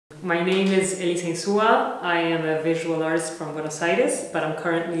My name is Elisa Insua. I am a visual artist from Buenos Aires, but I'm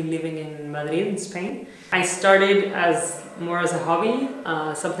currently living in Madrid, in Spain. I started more as a hobby,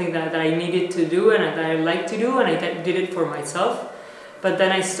 something that I needed to do and that I like to do, and I did it for myself. But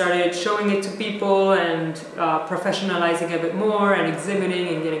then I started showing it to people and professionalizing a bit more and exhibiting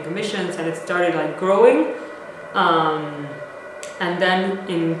and getting commissions, and it started like growing. And then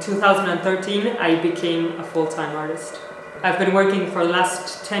in 2013, I became a full-time artist. I've been working for the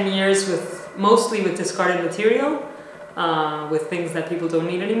last 10 years mostly with discarded material, with things that people don't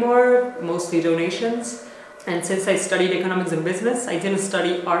need anymore, mostly donations. And since I studied economics and business, I didn't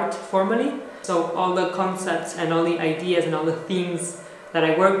study art formally. So all the concepts and all the ideas and all the themes that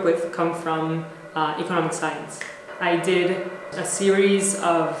I work with come from economic science. I did a series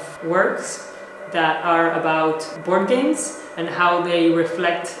of works that are about board games and how they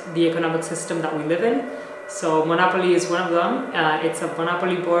reflect the economic system that we live in. So Monopoly is one of them. It's a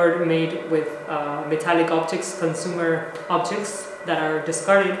Monopoly board made with metallic objects, consumer objects that are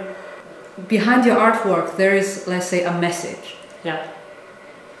discarded. Behind your artwork, there is, let's say, a message. Yeah.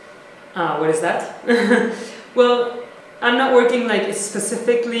 What is that? Well, I'm not working like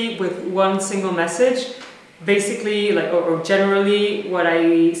specifically with one single message. Basically, or generally, what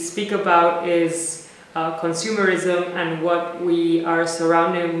I speak about is consumerism and what we are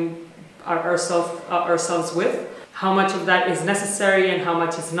surrounding ourselves with, how much of that is necessary and how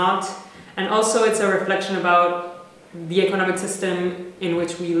much is not. And also it's a reflection about the economic system in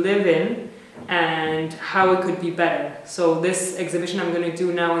which we live in and how it could be better. So this exhibition I'm going to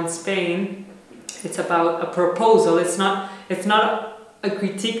do now in Spain, it's about a proposal. It's not a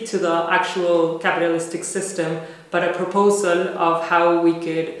critique to the actual capitalistic system, but a proposal of how we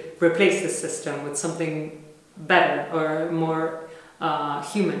could replace the system with something better or more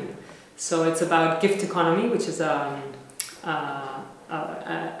human. So it's about gift economy, which is like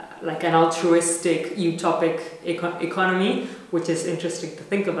an altruistic, utopic economy, which is interesting to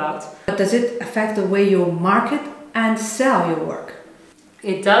think about. But does it affect the way you market and sell your work?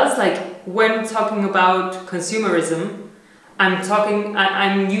 It does. Like when talking about consumerism,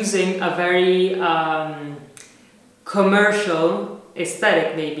 I'm using a very commercial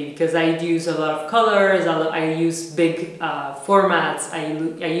aesthetic, maybe, because I use a lot of colors. I use big formats.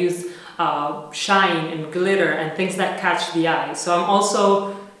 I use shine and glitter and things that catch the eye. So I'm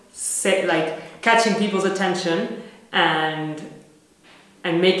also catching people's attention and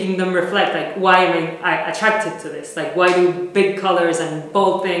making them reflect, like, why am I attracted to this? Like, why do big colors and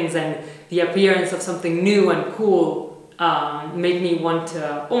bold things and the appearance of something new and cool make me want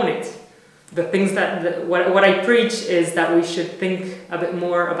to own it? The things what I preach is that we should think a bit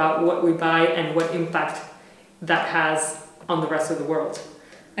more about what we buy and what impact that has on the rest of the world.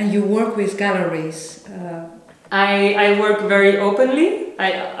 And you work with galleries. I work very openly.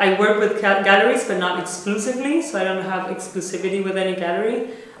 I work with galleries, but not exclusively, so I don't have exclusivity with any gallery.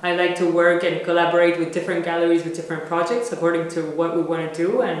 I like to work and collaborate with different galleries with different projects according to what we want to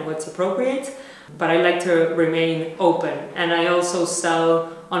do and what's appropriate. But I like to remain open. And I also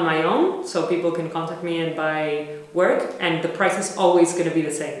sell on my own, so people can contact me and buy work, and the price is always going to be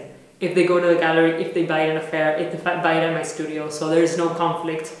the same. If they go to the gallery, if they buy it in a fair, if they buy it at my studio, so there's no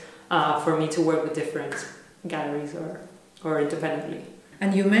conflict for me to work with different galleries or independently.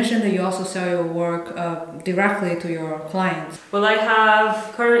 And you mentioned that you also sell your work directly to your clients. Well, I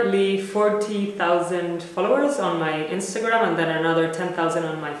have currently 40,000 followers on my Instagram and then another 10,000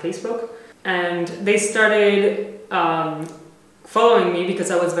 on my Facebook. And they started following me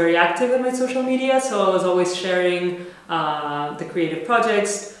because I was very active in my social media, so I was always sharing the creative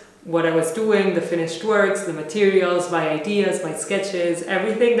projects, what I was doing, the finished works, the materials, my ideas, my sketches,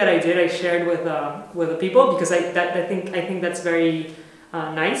 everything that I did, I shared with the people because I think that's very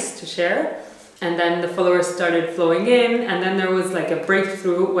nice to share. And then the followers started flowing in, and then there was like a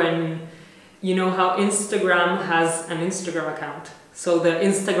breakthrough when, you know how Instagram has an Instagram account. So the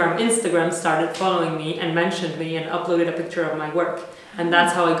Instagram started following me and mentioned me and uploaded a picture of my work, and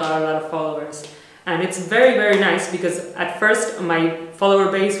that's how I got a lot of followers. And it's very, very nice because at first my follower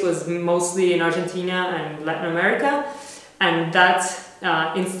base was mostly in Argentina and Latin America, and that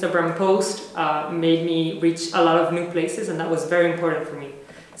Instagram post made me reach a lot of new places, and that was very important for me.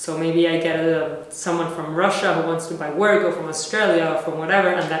 So maybe I get someone from Russia who wants to buy work, or from Australia, or from whatever,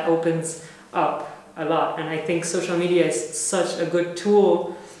 and that opens up a lot. And I think social media is such a good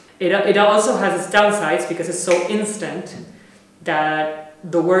tool. It also has its downsides because it's so instant that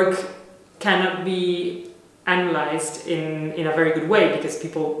the work cannot be analyzed in a very good way, because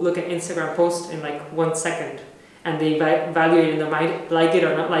people look at Instagram posts in like 1 second and they evaluate in their mind, like it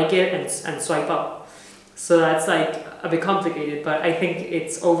or not like it, and swipe up. So that's like a bit complicated, but I think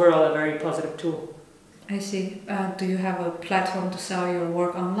it's overall a very positive tool. I see. Do you have a platform to sell your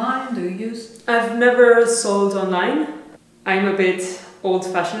work online? Do you use? I've never sold online. I'm a bit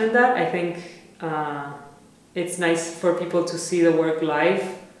old-fashioned in that. I think it's nice for people to see the work live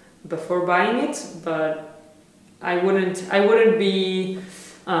before buying it, but I wouldn't be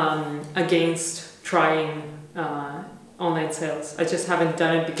against trying online sales. I just haven't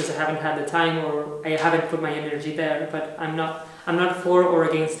done it because I haven't had the time or I haven't put my energy there, but I'm not for or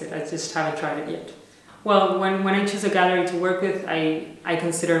against it. I just haven't tried it yet. Well, when I choose a gallery to work with, I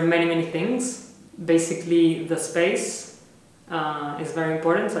consider many things. Basically, the space is very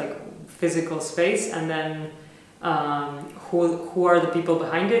important, like physical space, and then who are the people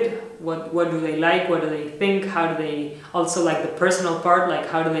behind it, what do they like, what do they think, how do they also like the personal part, like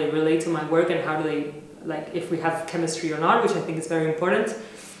how do they relate to my work, and how do they, like if we have chemistry or not, which I think is very important.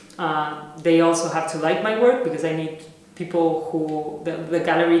 They also have to like my work because I need people who, the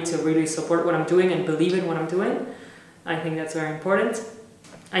gallery to really support what I'm doing and believe in what I'm doing. I think that's very important.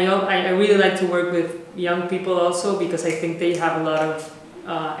 I really like to work with young people also because I think they have a lot of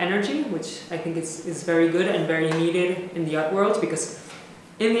energy, which I think is very good and very needed in the art world, because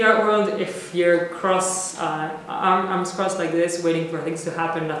in the art world, if you're arms crossed like this, waiting for things to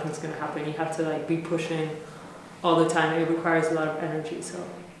happen, nothing's going to happen. You have to like be pushing all the time. It requires a lot of energy, so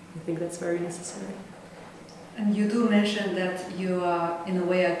I think that's very necessary. And you do mention that you are in a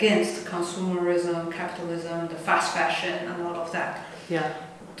way against consumerism, capitalism, the fast fashion and all of that. Yeah.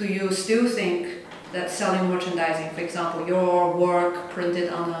 Do you still think that selling merchandising, for example, your work printed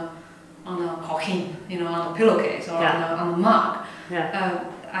on a coquin, on a pillowcase or on a mug,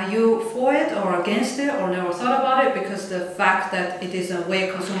 are you for it or against it or never thought about it? Because the fact that it is a way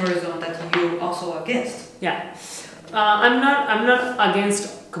consumerism that you also against. Yeah. I'm not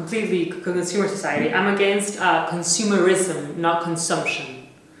against completely consumer society. I'm against consumerism, not consumption.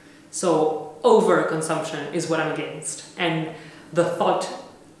 So overconsumption is what I'm against. And the thought,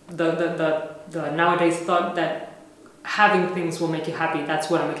 the nowadays thought that having things will make you happy, that's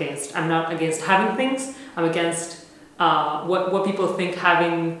what I'm against. I'm not against having things. I'm against what people think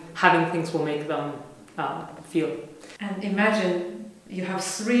having things will make them feel. And imagine you have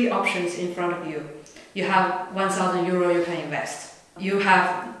 3 options in front of you. You have 1,000 euro you can invest. You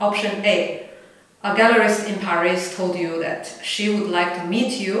have option A. A gallerist in Paris told you that she would like to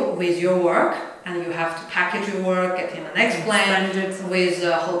meet you with your work, and you have to package your work, get in the next plane with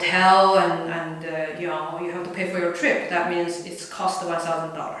a hotel, and you have to pay for your trip. That means it's cost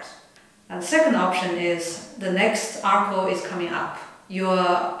 $1,000. And the second option is the next Arco is coming up. You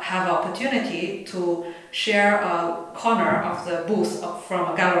have opportunity to share a corner of the booth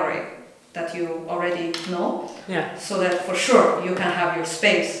from a gallery that you already know, so that for sure you can have your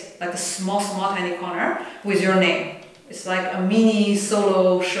space, like a small tiny corner with your name. It's like a mini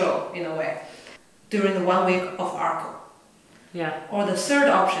solo show in a way during the 1 week of Arco. Yeah. Or the third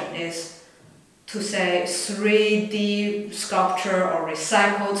option is to say 3D sculpture or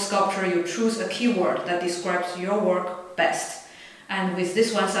recycled sculpture. You choose a keyword that describes your work best, and with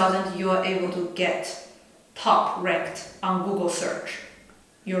this 1,000 you are able to get top ranked on Google search.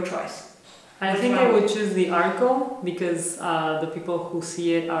 Your choice. I think I would choose the Arco because the people who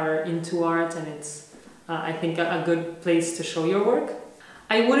see it are into art, and it's I think a good place to show your work.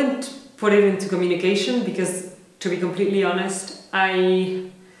 I wouldn't put it into communication because, to be completely honest, I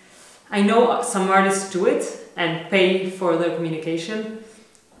know some artists do it and pay for their communication.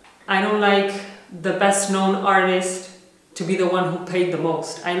 I don't like the best known artist to be the one who paid the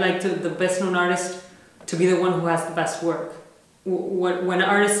most. I like the best known artist to be the one who has the best work. When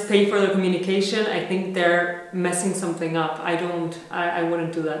artists pay for their communication, I think they're messing something up. I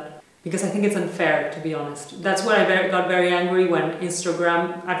wouldn't do that because I think it's unfair, to be honest. That's why I got very angry when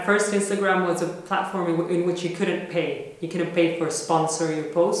at first Instagram was a platform in which you couldn't pay. You couldn't pay for sponsor your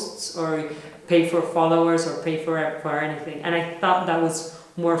posts or pay for followers or pay for anything. And I thought that was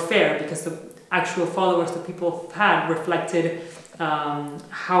more fair because the actual followers that people had reflected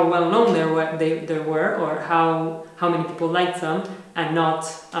how well known they were, or how many people liked them, and not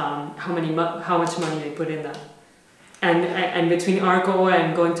how much money they put in that. And between Arco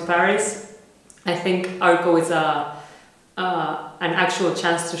and going to Paris, I think Arco is an actual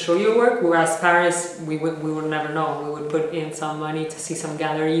chance to show your work, whereas Paris we would never know. We would put in some money to see some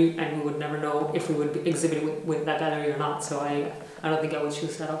gallery, and we would never know if we would exhibit with that gallery or not. So I don't think I would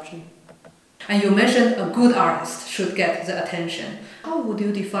choose that option. And you mentioned a good artist should get the attention. How would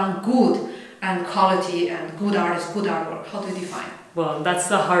you define good and quality and good artist, good artwork? How do you define? Well, that's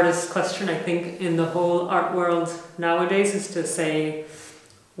the hardest question, I think, in the whole art world nowadays, is to say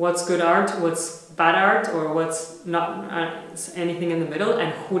what's good art, what's bad art, or what's not anything in the middle,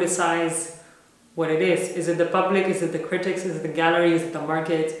 and who decides what it is. Is it the public? Is it the critics? Is it the gallery? Is it the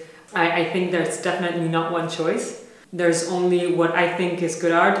market? I think there's definitely not one choice. There's only what I think is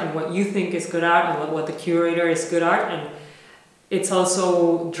good art and what you think is good art and what the curator is good art, and it's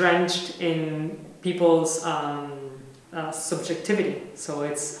also drenched in people's subjectivity. So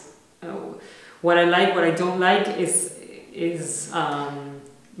it's what I like, what I don't like is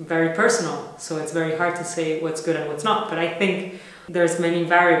very personal. So it's very hard to say what's good and what's not. But I think there's many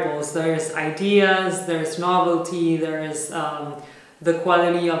variables. There's ideas, there's novelty, there's the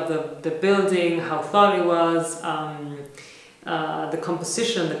quality of the building, how thought it was, the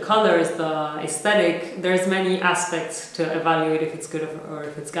composition, the colors, the aesthetic. There's many aspects to evaluate if it's good or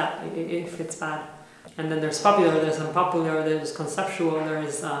if it's bad. And then there's popular, there's unpopular, there's conceptual,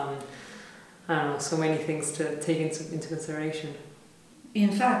 there's I don't know, so many things to take into consideration.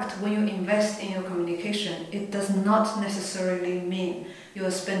 In fact, when you invest in your communication, it does not necessarily mean you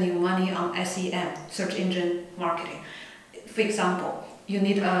are spending money on SEM, search engine marketing. For example, you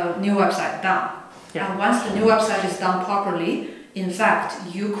need a new website done. Yeah. And once the new website is done properly, in fact,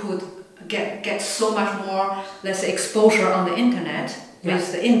 you could get so much more, let's say, exposure on the internet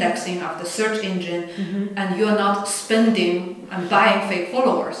with the indexing of the search engine, and you're not spending and buying fake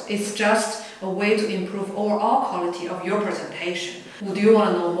followers. It's just a way to improve overall quality of your presentation. Would you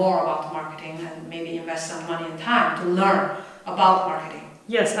want to know more about marketing and maybe invest some money and time to learn about marketing?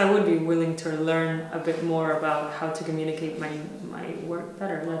 Yes, I would be willing to learn a bit more about how to communicate my work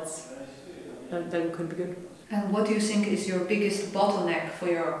better. That could be good. And what do you think is your biggest bottleneck for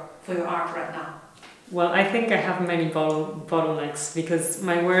your art right now? Well, I think I have many bottlenecks because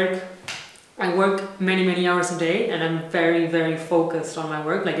I work many hours a day, and I'm very, very focused on my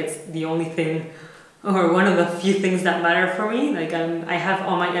work. Like, it's the only thing, or one of the few things that matter for me. Like, I have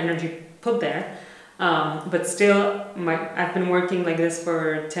all my energy put there, but still, I've been working like this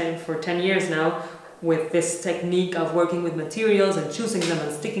for 10 years now, with this technique of working with materials and choosing them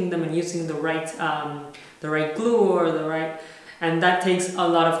and sticking them and using the right glue or the right. And that takes a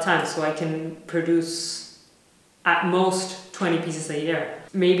lot of time, so I can produce at most 20 pieces a year.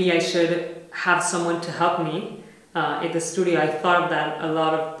 Maybe I should have someone to help me at the studio. I thought of that a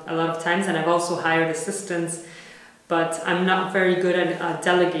lot of times, and I've also hired assistants, but I'm not very good at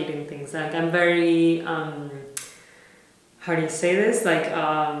delegating things. Like, I'm very, how do you say this? Like,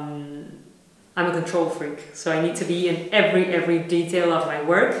 I'm a control freak, so I need to be in every detail of my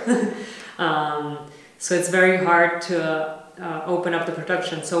work. So it's very hard to open up the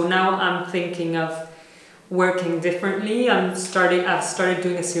production. So now I'm thinking of working differently. I've started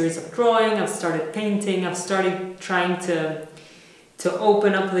doing a series of drawing, I've started painting, I've started trying to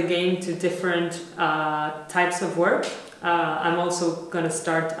open up the game to different types of work. I'm also going to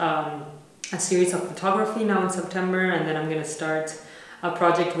start a series of photography now in September, and then I'm going to start a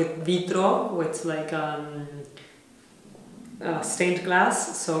project with vitro, with like stained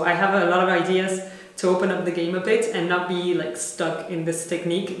glass. So I have a lot of ideas to open up the game a bit and not be like stuck in this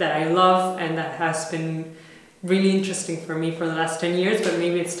technique that I love and that has been really interesting for me for the last 10 years, but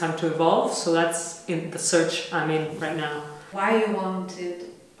maybe it's time to evolve. So that's in the search I'm in right now. Why you wanted,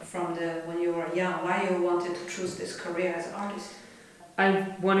 when you were young, why you wanted to choose this career as an artist?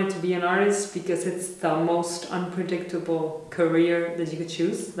 I wanted to be an artist because it's the most unpredictable career that you could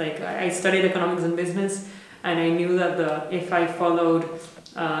choose. Like, I studied economics and business, and I knew that if I followed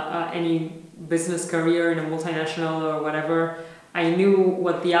any business career in a multinational or whatever, I knew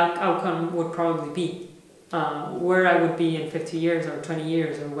what the outcome would probably be, where I would be in 50 years or 20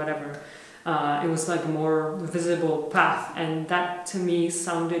 years or whatever. It was like a more visible path, and that to me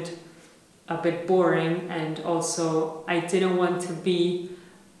sounded a bit boring, and also I didn't want to be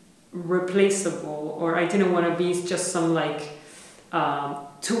replaceable, or I didn't want to be just some like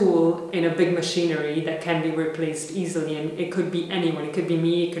tool in a big machinery that can be replaced easily. And it could be anyone, it could be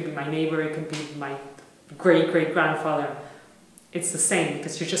me, it could be my neighbor, it could be my great-great-grandfather. It's the same,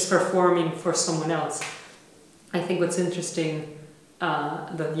 because you're just performing for someone else. I think what's interesting,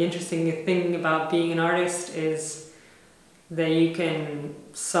 the interesting thing about being an artist is that you can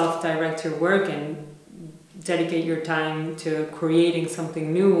self-direct your work and dedicate your time to creating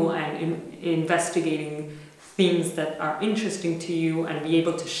something new and investigating themes that are interesting to you and be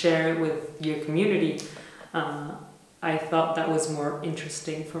able to share it with your community. I thought that was more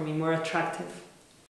interesting for me, more attractive.